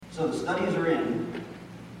So the studies are in,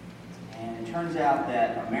 and it turns out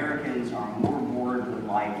that Americans are more bored with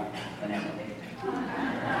life than ever.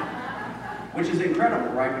 Which is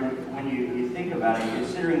incredible, right? When you think about it,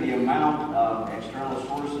 considering the amount of external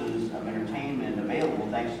sources of entertainment available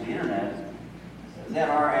thanks to the internet that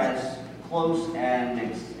are as close and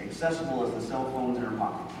accessible as the cell phones in our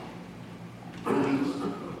pockets. Movies,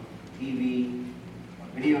 TV,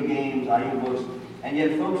 video games, audiobooks, and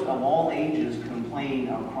yet folks of all ages complain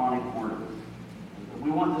of chronic boredom.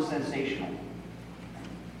 We want the sensational,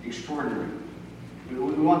 the extraordinary. We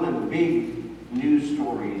want the big news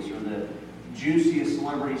stories or the juiciest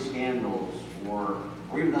celebrity scandals or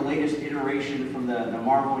even the latest iteration from the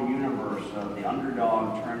Marvel universe of the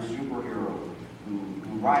underdog turned superhero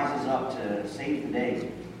who rises up to save the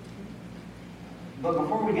day. But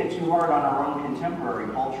before we get too hard on our own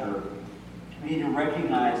contemporary culture, we need to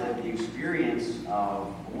recognize that the experience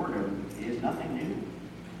of boredom is nothing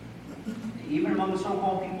new, even among the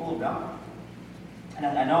so-called people of God. And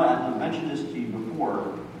I know I've mentioned this to you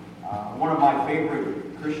before. One of my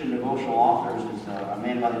favorite Christian devotional authors is a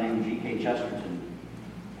man by the name of G.K. Chesterton,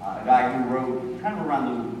 a guy who wrote kind of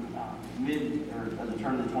around the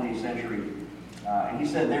turn of the 20th century. And he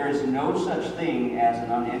said, "There is no such thing as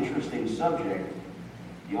an uninteresting subject.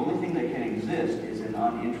 The only thing that can exist is an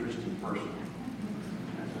uninterested person."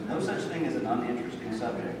 No such thing as an uninteresting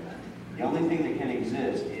subject. The only thing that can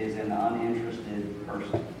exist is an uninterested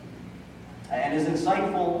person. And as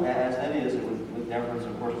insightful as that is, with deference,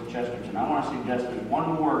 of course, to Chesterton, I want to suggest there's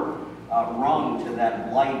one more rung to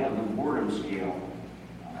that blight of the boredom scale.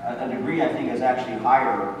 A degree, I think, is actually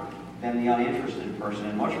higher than the uninterested person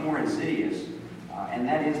and much more insidious, and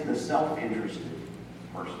that is the self-interested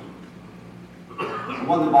person. The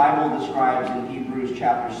one the Bible describes in Hebrews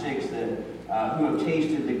chapter 6, who have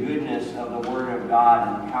tasted the goodness of the Word of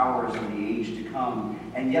God and the powers of the age to come,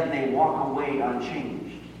 and yet they walk away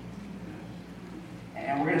unchanged.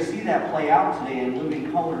 And we're going to see that play out today in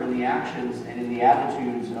living color in the actions and in the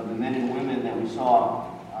attitudes of the men and women that we saw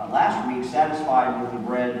last week, satisfied with the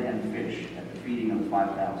bread and the fish at the feeding of the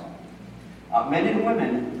 5,000. Men and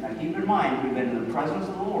women, keep in mind, we've been in the presence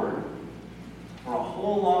of the Lord for a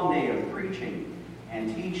whole long day of preaching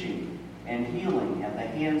and teaching and healing at the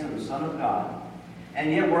hands of the Son of God.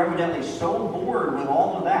 And yet we're evidently so bored with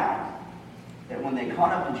all of that when they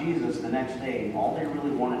caught up to Jesus the next day, all they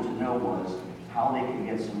really wanted to know was how they could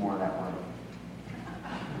get some more of that bread.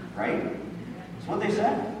 Right? That's what they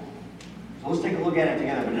said. So let's take a look at it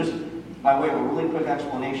together. But just by way of a really quick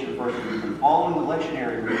explanation first, if you've been following the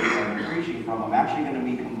lectionary reading I've been preaching from, I'm actually going to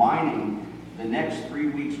be combining the next 3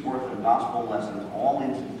 weeks worth of gospel lessons all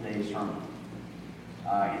into today's sermon.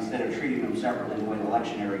 Instead of treating them separately the way the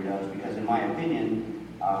lectionary does, because in my opinion,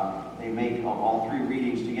 they make all three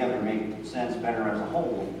readings together make sense better as a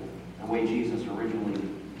whole, the way Jesus originally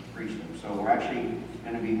preached them. So we're actually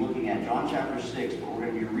going to be looking at John chapter 6, but we're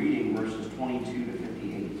going to be reading verses 22 to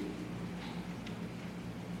 58.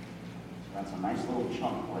 So that's a nice little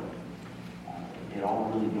chunk, but it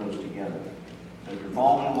all really goes together. So if you're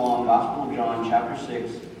following along, Gospel of John chapter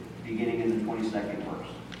 6, beginning in the 22nd verse.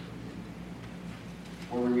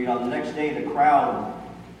 Where we read, "On the next day, the crowd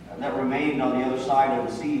that remained on the other side of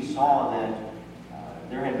the sea saw that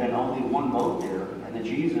there had been only one boat there, and that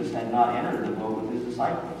Jesus had not entered the boat with his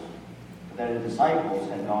disciples, but that his disciples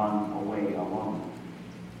had gone away alone.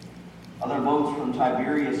 Other boats from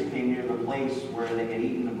Tiberias came near the place where they had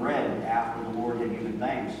eaten the bread after the Lord had given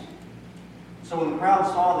thanks. So when the crowd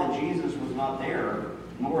saw that Jesus was not there,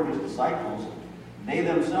 nor his disciples, they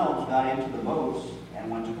themselves got into the boats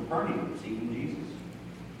and went to Capernaum, seeking Jesus.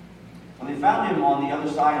 When they found him on the other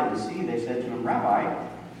side of the sea, they said to him, 'Rabbi,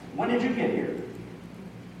 when did you get here?'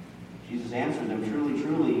 Jesus answered them, 'Truly,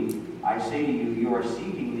 truly, I say to you, you are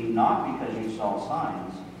seeking me not because you saw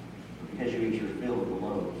signs, but because you ate your fill of the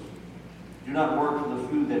loaves. Do not work for the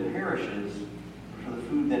food that perishes, but for the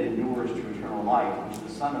food that endures to eternal life, which the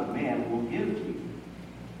Son of Man will give to you.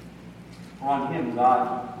 For on him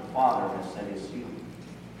God the Father has set his seal.'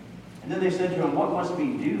 And then they said to him, 'What must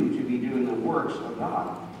we do to be doing the works of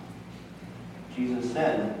God?' Jesus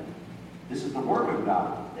said, 'This is the work of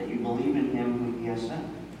God, that you believe in him whom he has sent.'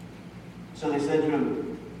 So they said to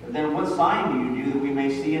him, 'Then what sign do you do that we may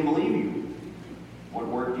see and believe you? What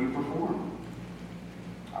work do you perform?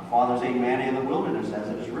 Our fathers ate manna in the wilderness, as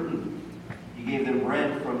it is written. He gave them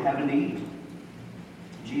bread from heaven to eat.'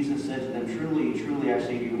 Jesus said to them, 'Truly, truly, I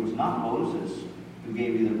say to you, it was not Moses who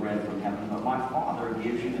gave you the bread from heaven, but my Father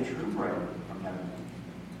gives you the true bread from heaven.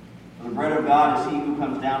 For the bread of God is he who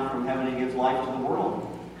comes down from heaven and gives life to the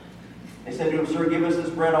world.' They said to him, 'Sir, give us this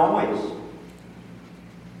bread always.'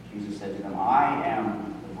 Jesus said to them, 'I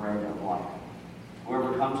am the bread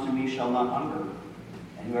shall not hunger,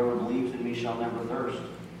 and whoever believes in me shall never thirst.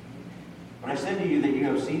 But I said to you that you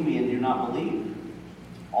have seen me and do not believe.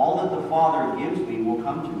 All that the Father gives me will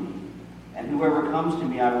come to me, and whoever comes to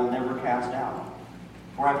me I will never cast out.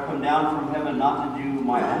 For I have come down from heaven not to do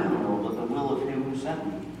my own will, but the will of him who sent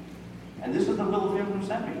me. And this is the will of him who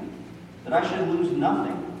sent me, that I should lose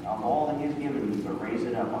nothing of all that he has given me, but raise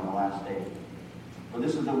it up on the last day. For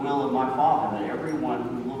this is the will of my Father, that everyone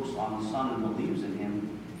who looks on the Son and believes in him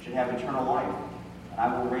should have eternal life, and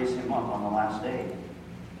I will raise him up on the last day.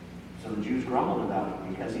 So the Jews grumbled about it,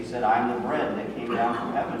 because he said, I am the bread that came down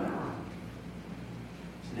from heaven.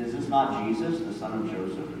 He said, is this not Jesus, the son of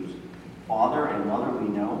Joseph, whose father and mother we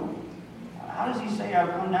know? How does he say, I've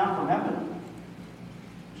come down from heaven?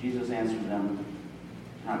 Jesus answered them,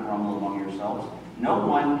 do not grumble among yourselves. No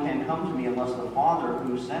one can come to me unless the Father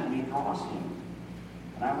who sent me draws him,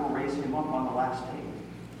 and I will raise him up on the last day.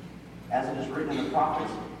 As it is written in the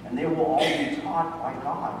prophets, and they will all be taught by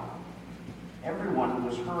God. Everyone who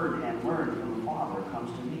has heard and learned from the Father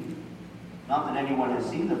comes to me. Not that anyone has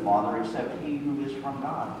seen the Father except he who is from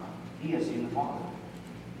God. He has seen the Father.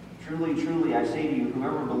 Truly, truly, I say to you,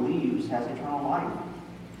 whoever believes has eternal life.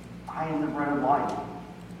 I am the bread of life.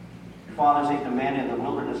 Your fathers ate the manna in the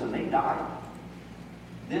wilderness, and they died.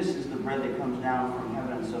 This is the bread that comes down from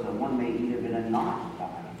heaven, so that one may eat of it and not die.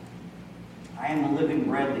 I am the living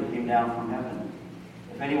bread that came down from heaven.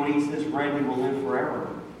 If anyone eats this bread, he will live forever.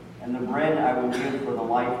 And the bread I will give for the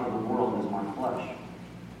life of the world is my flesh.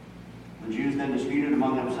 The Jews then disputed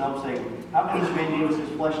among themselves, saying, how can this man give us his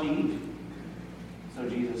flesh to eat? So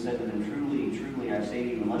Jesus said to them, truly, truly, I say to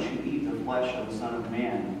you, unless you eat the flesh of the Son of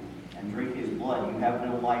Man and drink his blood, you have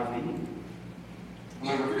no life in you.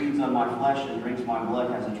 Whoever feeds on my flesh and drinks my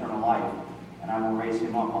blood has eternal life, and I will raise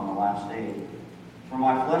him up on the last day. For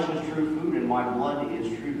my flesh is true food, and my blood is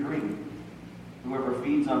true drink. Whoever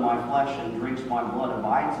feeds on my flesh and drinks my blood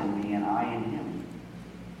abides in me, and I in him.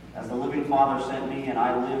 As the living Father sent me, and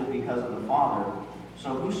I live because of the Father,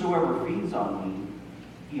 so whosoever feeds on me,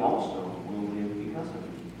 he also will live because of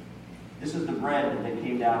me. This is the bread that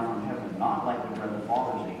came down from heaven, not like the bread the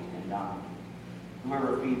fathers ate and died.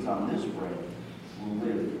 Whoever feeds on this bread will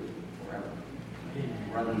live forever.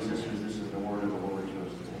 Brothers and sisters, this is the word of the Lord to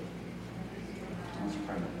us today. Let's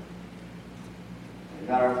pray.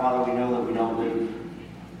 God our Father, we know that we don't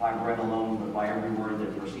live by bread alone, but by every word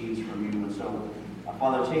that proceeds from you. And so,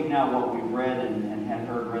 Father, take now what we've read and have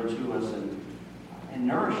heard read to us and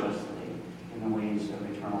nourish us today in the ways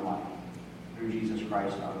of eternal life. Through Jesus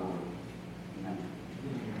Christ our Lord. Amen.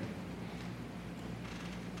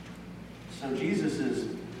 So Jesus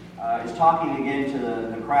is talking again to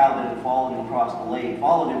the crowd that had followed him across the lake.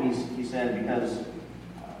 Followed him, he said, because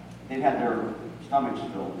they'd had their stomachs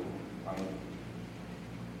filled, right?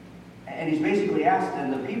 And he's basically asked,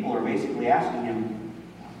 and the people are basically asking him,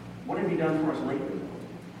 what have you done for us lately?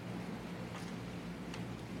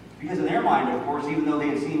 Because in their mind, of course, even though they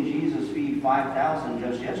had seen Jesus feed 5,000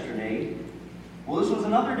 just yesterday, well, this was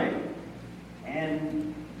another day.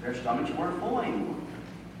 And their stomachs weren't full anymore.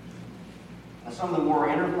 Some of the more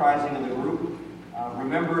enterprising of the group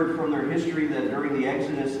remembered from their history that during the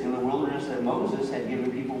Exodus in the wilderness that Moses had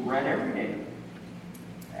given people bread every day,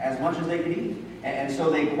 as much as they could eat. And so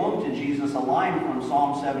they quote to Jesus a line from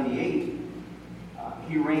Psalm 78.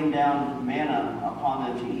 He rained down manna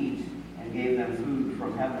upon them to eat and gave them food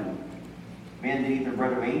from heaven. Man did eat the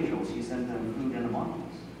bread of angels. He sent them food in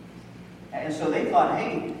abundance. And so they thought,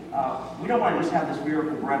 hey, we don't want to just have this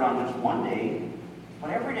miracle bread on just one day, but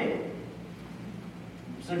every day.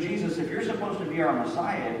 So Jesus, if you're supposed to be our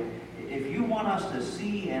Messiah, if you want us to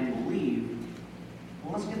see and believe,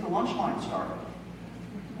 well, let's get the lunch line started.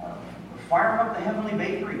 Fire up the heavenly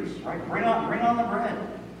bakeries, right? Bring on the bread.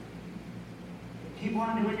 Keep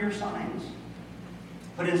on doing your signs.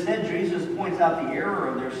 But instead, Jesus points out the error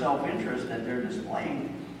of their self-interest that they're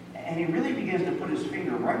displaying, and he really begins to put his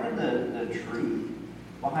finger right at the truth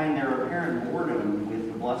behind their apparent boredom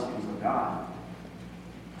with the blessings of God.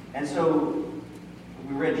 And so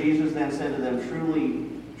we read, Jesus then said to them, truly,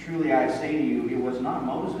 truly I say to you, it was not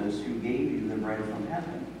Moses who gave you the bread from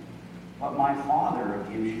heaven, but my Father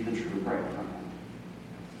gives you the true bread from heaven.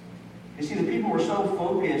 You see, the people were so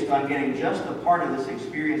focused on getting just the part of this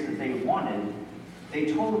experience that they wanted,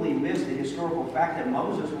 they totally missed the historical fact that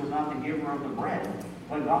Moses was not the giver of the bread,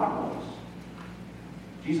 but God was.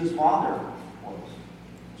 Jesus' Father was.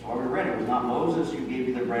 That's why we read it. It was not Moses who gave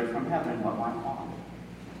you the bread from heaven, but my Father.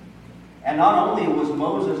 And not only was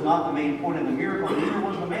Moses not the main point of the miracle, neither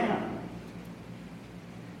was the manna.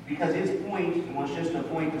 Because his point was just to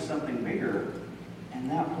point to something bigger. And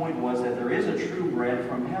that point was that there is a true bread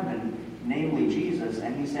from heaven, namely Jesus,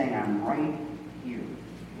 and he's saying, I'm right here.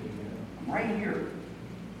 I'm right here.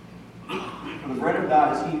 For the bread of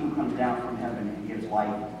God is he who comes down from heaven and gives life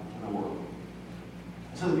to the world.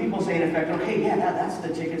 So the people say in effect, okay, yeah, that's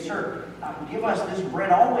the ticket, sir. Give us this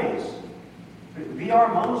bread always. Be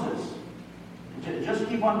our Moses. Just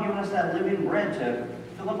keep on giving us that living bread to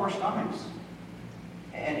fill up our stomachs.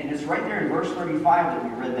 And it's right there in verse 35 that we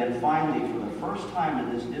read that finally, for the first time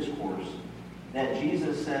in this discourse, that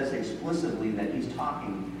Jesus says explicitly that he's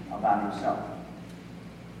talking about himself.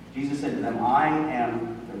 Jesus said to them, I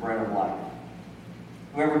am the bread of life.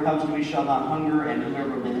 Whoever comes to me shall not hunger, and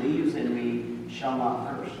whoever believes in me shall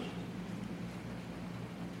not thirst.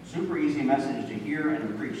 Super easy message to hear and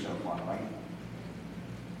to preach so far, right?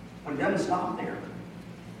 But it doesn't stop there.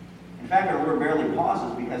 In fact, our Lord barely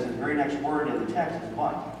pauses because the very next word in the text is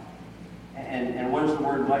but. And what is the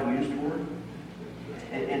word but used for?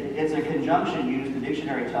 It's a conjunction used, the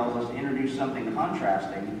dictionary tells us, to introduce something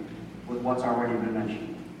contrasting with what's already been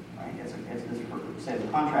mentioned. Right? It says the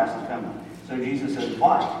contrast is coming. So Jesus says,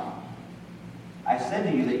 but I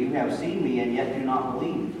said to you that you have seen me and yet do not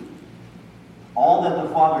believe. All that the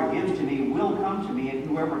Father gives to me will come to me, and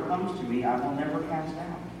whoever comes to me I will never cast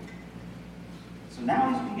out. So now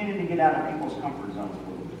he's beginning to get out of people's comfort zones a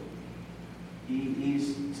little bit.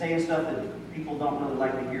 He's saying stuff that people don't really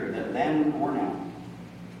like to hear, then or now.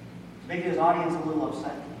 It's making his audience a little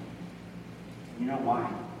upset. You know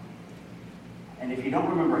why? And if you don't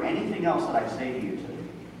remember anything else that I say to you today,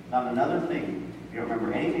 not another thing, if you don't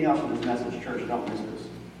remember anything else from this message, church, don't miss this.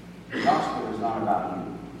 The gospel is not about you.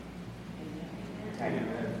 Okay?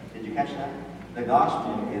 Did you catch that? The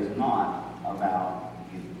gospel is not about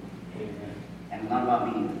you. And it's not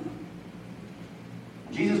about me either.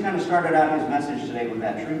 Jesus kind of started out his message today with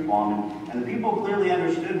that truth bomb, and the people clearly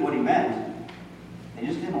understood what he meant. They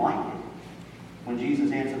just didn't like it. When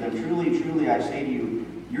Jesus answered them, truly, truly, I say to you,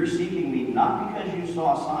 you're seeking me not because you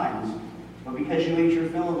saw signs, but because you ate your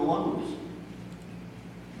fill of the loaves.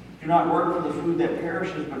 Do not work for the food that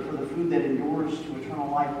perishes, but for the food that endures to eternal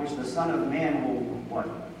life, which the Son of Man will, what?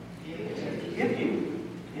 Give you.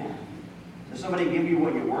 Yeah. Does somebody give you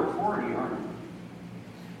what you work for, or do you earn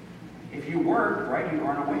it? If you work, right, you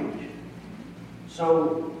earn a wage.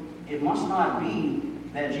 So it must not be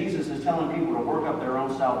that Jesus is telling people to work up their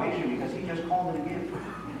own salvation, because he just called it a gift.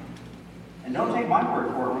 And don't take my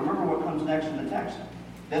word for it. Remember what comes next in the text.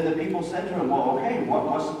 Then the people said to him, well, okay, what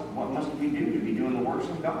must we do to be doing the works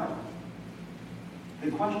of God?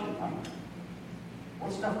 Good question, right?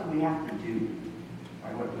 What stuff do we have to do?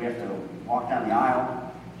 Right? What, do we have to walk down the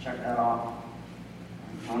aisle? Check that off.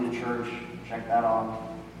 Come to church? Check that off.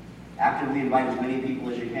 Actively invite as many people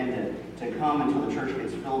as you can to come until the church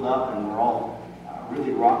gets filled up and we're all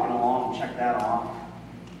really rocking along. Check that off.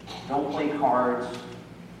 Don't play cards.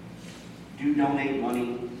 Do donate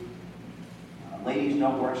money. Ladies,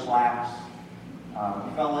 don't wear slacks.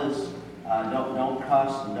 Fellas, don't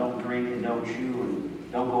cuss and don't drink and don't chew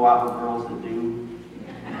and don't go out with girls that do.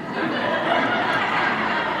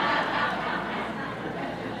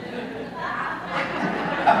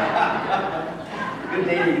 Good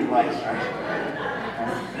dating advice, right?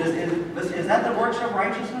 Is that the works of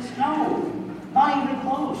righteousness? No, not even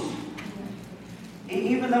close.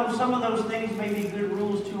 Even though some of those things may be good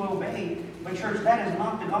rules to obey, but church, that is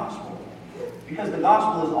not the gospel. Because the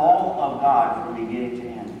gospel is all of God from beginning to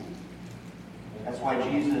end. That's why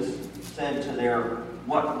Jesus said to their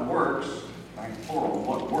what works, right, plural,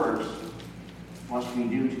 what works must we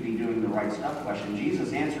do to be doing the right stuff question.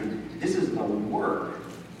 Jesus answered, this is the work,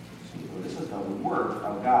 this is the work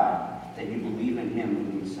of God, that you believe in him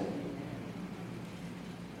whom he sent.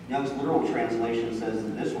 Young's literal translation says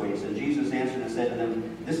it this way. It says, Jesus answered and said to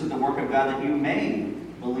them, this is the work of God, that you may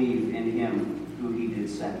believe in him who he did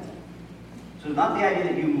send. So it's not the idea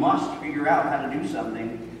that you must figure out how to do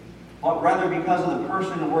something, but rather because of the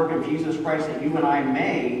person and work of Jesus Christ that you and I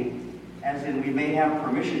may, as in we may have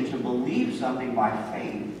permission to believe something by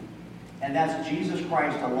faith. And that's Jesus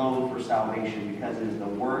Christ alone for salvation, because it is the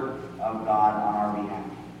work of God on our behalf.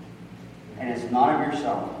 And it's not of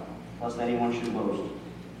yourself, lest anyone should boast.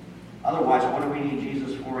 Otherwise, what do we need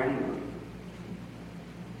Jesus for anyway?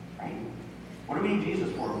 Right? What do we need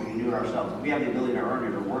Jesus for if we can do it ourselves? If we have the ability to earn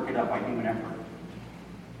it or work it up by human effort.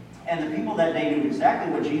 And the people that day knew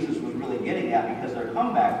exactly what Jesus was really getting at, because their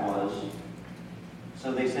comeback was,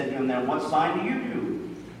 so they said to him, then what sign do you do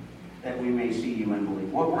that we may see you and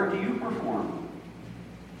believe? What work do you perform?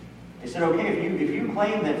 They said, okay, if you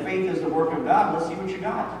claim that faith is the work of God, let's see what you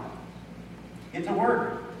got. Get to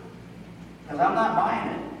work. Because I'm not buying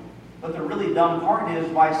it. But the really dumb part is,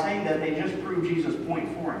 by saying that, they just proved Jesus' point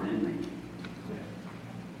for him, didn't they?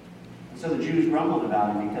 So the Jews grumbled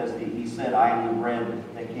about him because he said, I am the bread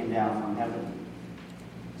that came down from heaven.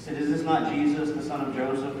 He said, is this not Jesus, the son of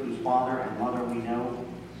Joseph, whose father and mother we know?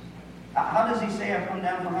 How does he say I've come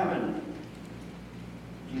down from heaven?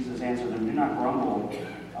 Jesus answered them, do not grumble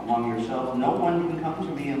among yourselves. No one can come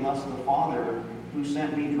to me unless the Father who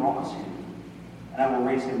sent me draws him, and I will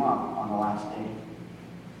raise him up on the last day.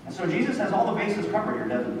 And so Jesus has all the bases covered here,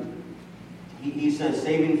 doesn't he? He says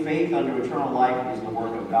saving faith unto eternal life is the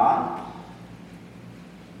work of God.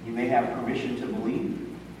 You may have permission to believe.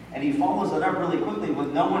 And he follows it up really quickly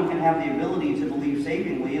with no one can have the ability to believe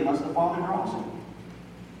savingly unless the Father draws him.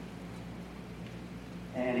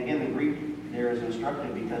 And again, the Greek there is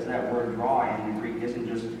instructive because that word draw in the Greek isn't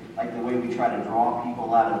just like the way we try to draw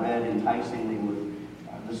people out of bed enticingly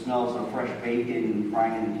with the smells of fresh bacon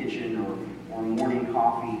frying in the kitchen or morning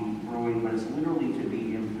coffee brewing, but it's literally to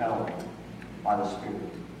be impelled by the Spirit.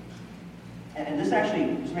 And this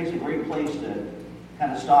makes a great place to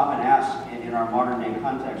kind of stop and ask in our modern day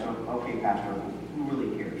context, okay, Pastor, who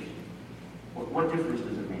really cares? What difference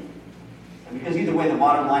does it make? And because either way, the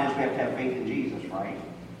bottom line is we have to have faith in Jesus, right?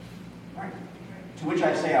 Right. To which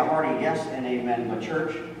I say a hearty yes and amen, but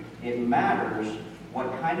church, it matters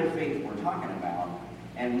what kind of faith we're talking about,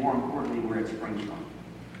 and more importantly, where it springs from.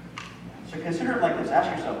 So consider it like this.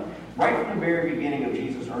 Ask yourself, right from the very beginning of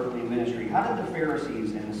Jesus' earthly ministry, how did the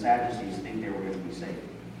Pharisees and the Sadducees think they were going to be saved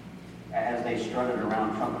as they strutted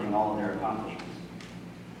around trumpeting all of their accomplishments?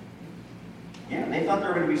 Yeah, they thought they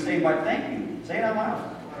were going to be saved by, thank you, say it out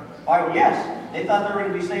loud. Yes, they thought they were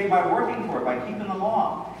going to be saved by working for it, by keeping the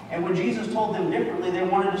law. And when Jesus told them differently, they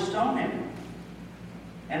wanted to stone him.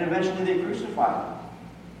 And eventually they crucified him.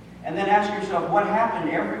 And then ask yourself, what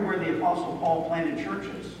happened everywhere the Apostle Paul planted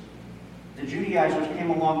churches? The Judaizers came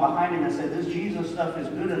along behind him and said, this Jesus stuff is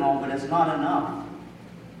good and all, but it's not enough.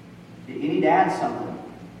 You need to add something.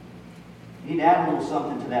 You need to add a little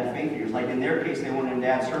something to that faith of yours. Like in their case, they wanted him to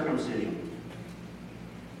add circumcision,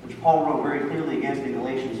 which Paul wrote very clearly against in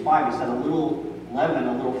Galatians 5. He said, a little leaven,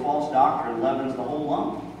 a little false doctrine leavens the whole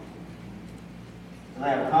lump. So they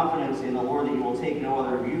have confidence in the Lord that you will take no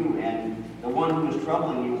other view, and the one who is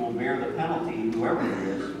troubling you will bear the penalty, whoever it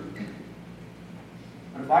is.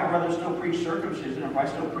 But if I, brother, still preach circumcision, or if I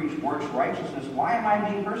still preach works righteousness, why am I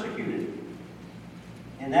being persecuted?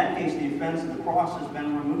 In that case, the offense of the cross has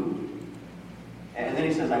been removed. And then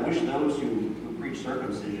he says, I wish those who preach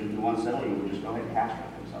circumcision, who unsettle you, would just go ahead and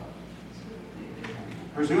castrate themselves.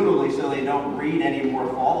 Presumably so they don't breed any more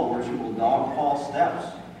followers who will dog Paul's steps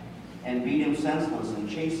and beat him senseless and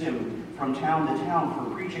chase him from town to town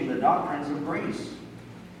for preaching the doctrines of grace.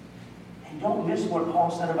 And don't miss what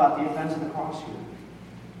Paul said about the offense of the cross here.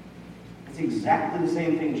 It's exactly the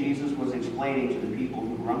same thing Jesus was explaining to the people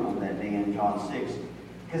who grumbled that day in John 6,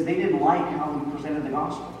 because they didn't like how he presented the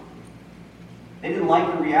gospel. They didn't like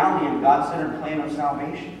the reality of God-centered plan of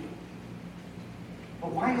salvation.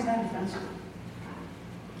 But why is that offensive?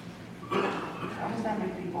 Why does that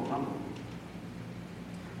make people grumble?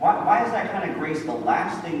 Why is that kind of grace the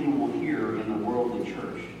last thing you will hear in the worldly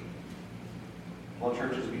church? Well,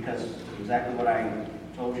 church, is because exactly what I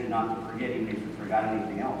told you not to forget, even if you forgot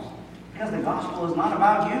anything else. Because the gospel is not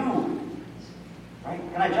about you. Right?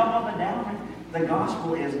 Can I jump up and down? The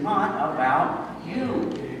gospel is not about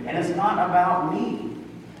you. And it's not about me.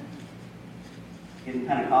 Getting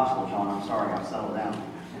Pentecostal, John, I'm sorry, I'll settle down.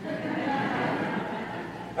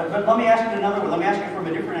 But let me ask you another one. Let me ask you from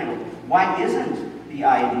a different angle. Why isn't the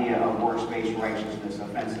idea of works-based righteousness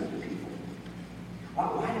offensive to people?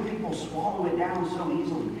 Why do people swallow it down so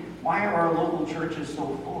easily? Why are our local churches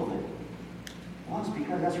so full of it? Well, it's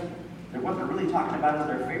because what they're really talking about is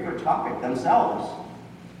their favorite topic, themselves.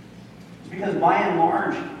 It's because by and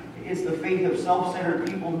large, it's the faith of self-centered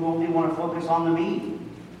people who only want to focus on the me,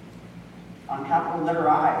 on capital letter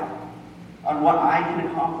I, on what I can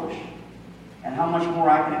accomplish, and how much more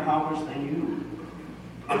I can accomplish than you,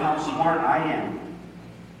 and how smart I am,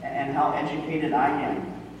 and how educated I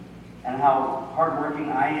am, and how hardworking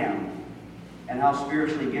I am, and how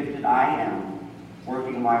spiritually gifted I am,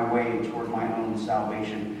 working my way toward my own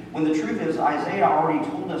salvation. When the truth is, Isaiah already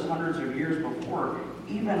told us hundreds of years before,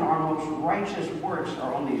 even our most righteous works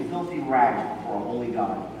are only filthy rags before a holy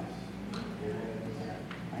God.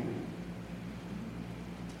 Right?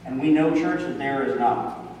 And we know, church, that there is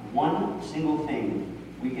not one single thing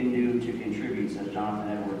we can do to contribute, says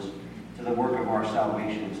Jonathan Edwards, to the work of our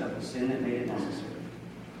salvation except the sin that made it necessary.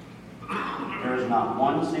 There is not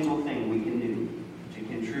one single thing we can do to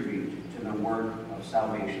contribute to the work of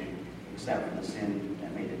salvation except for the sin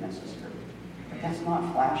that made it necessary. But that's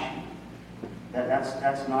not flashy.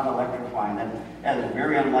 That's not electrifying. That is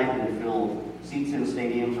very unlikely to fill seats in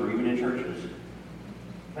stadiums or even in churches.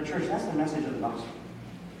 But church, that's the message of the gospel.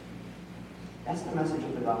 That's the message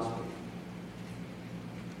of the gospel.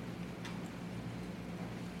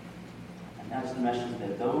 And that's the message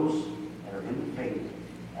that those that are in faith,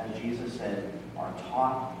 as Jesus said, are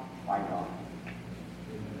taught by God,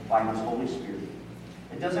 by His Holy Spirit.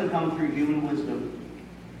 It doesn't come through human wisdom,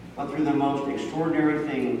 but through the most extraordinary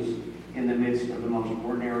things in the midst of the most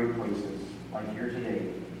ordinary places, like here today.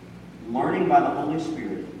 Learning by the Holy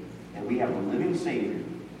Spirit that we have a living Savior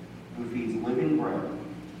who feeds living bread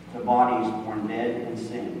to bodies born dead in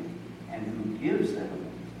sin, and who gives them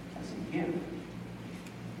as a gift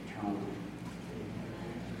eternal life.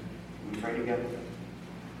 We pray together.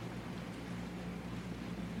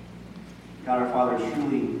 God our Father is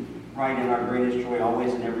truly right in our greatest joy,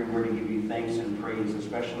 always and everywhere, to give you thanks and praise,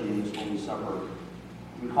 especially in this Holy Supper.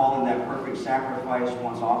 Recalling that perfect sacrifice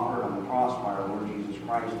once offered on the cross by our Lord Jesus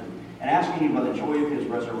Christ, and asking you by the joy of His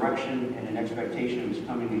resurrection and in expectation of His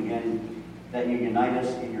coming again, that you unite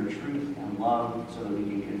us in your truth and love so that we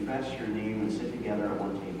can confess your name and sit together at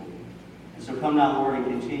one table. And so come now, Lord, and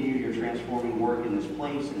continue your transforming work in this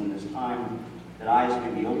place and in this time, that eyes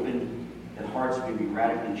may be opened, that hearts may be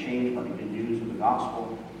radically changed by the good news of the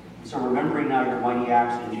gospel. And so remembering now your mighty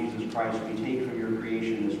acts in Jesus Christ, we take from your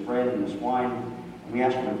creation this bread and this wine, and we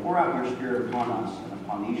ask you to pour out your Spirit upon us and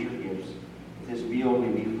upon these your gifts, that this meal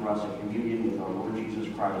may be for us a communion with our Lord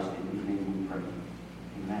Jesus Christ, in whose name we pray.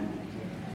 Amen.